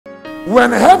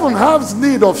When heaven has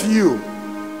need of you,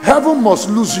 heaven must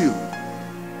lose you.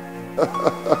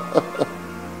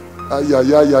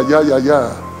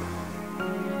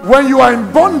 When you are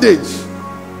in bondage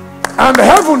and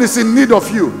heaven is in need of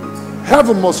you,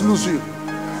 heaven must lose you.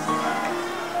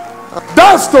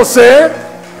 That's to say,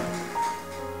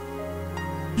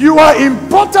 you are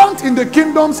important in the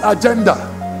kingdom's agenda.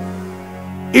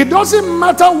 It doesn't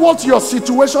matter what your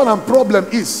situation and problem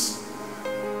is.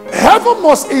 Heaven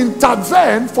must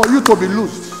intervene for you to be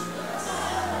loosed.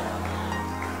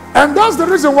 And that's the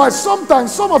reason why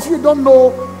sometimes some of you don't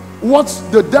know what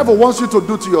the devil wants you to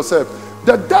do to yourself.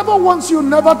 The devil wants you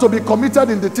never to be committed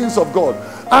in the things of God.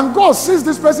 And God sees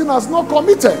this person as not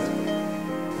committed.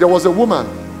 There was a woman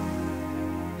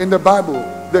in the Bible,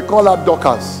 they call her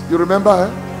Dorcas. You remember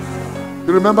her?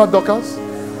 You remember Dorcas?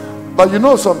 But you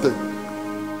know something?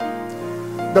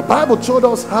 The Bible showed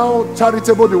us how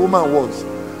charitable the woman was,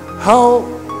 how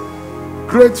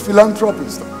great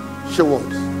philanthropist she was.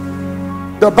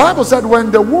 The Bible said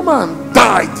when the woman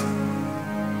died,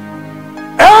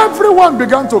 everyone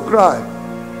began to cry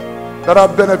that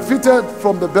have benefited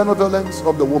from the benevolence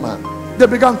of the woman. They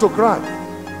began to cry,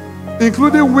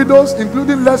 including widows,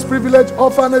 including less privileged,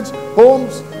 orphanage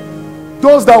homes.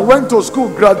 Those that went to school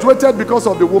graduated because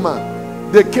of the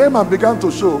woman. They came and began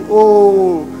to show,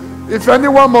 oh, if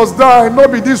anyone must die, no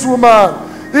be this woman.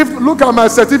 If look at my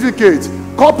certificate,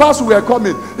 coppers were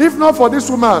coming. If not for this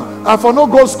woman, and for no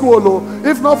go school,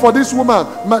 if not for this woman,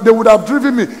 they would have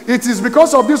driven me. It is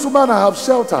because of this woman I have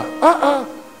shelter.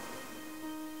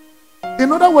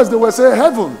 In other words, they were saying,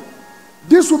 heaven,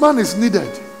 this woman is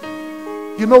needed.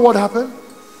 You know what happened?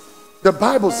 The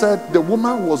Bible said the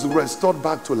woman was restored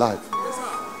back to life.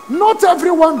 Not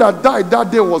everyone that died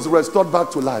that day was restored back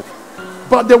to life.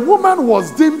 But the woman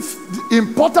was deemed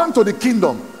important to the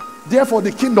kingdom. Therefore,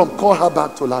 the kingdom called her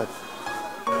back to life.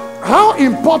 How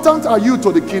important are you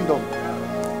to the kingdom?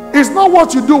 It's not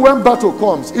what you do when battle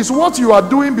comes. It's what you are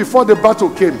doing before the battle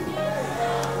came.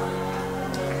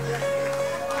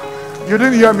 You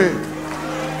didn't hear me.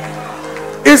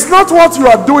 It's not what you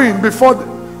are doing before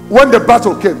when the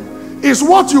battle came. It's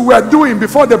what you were doing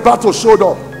before the battle showed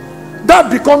up.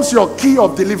 That becomes your key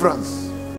of deliverance.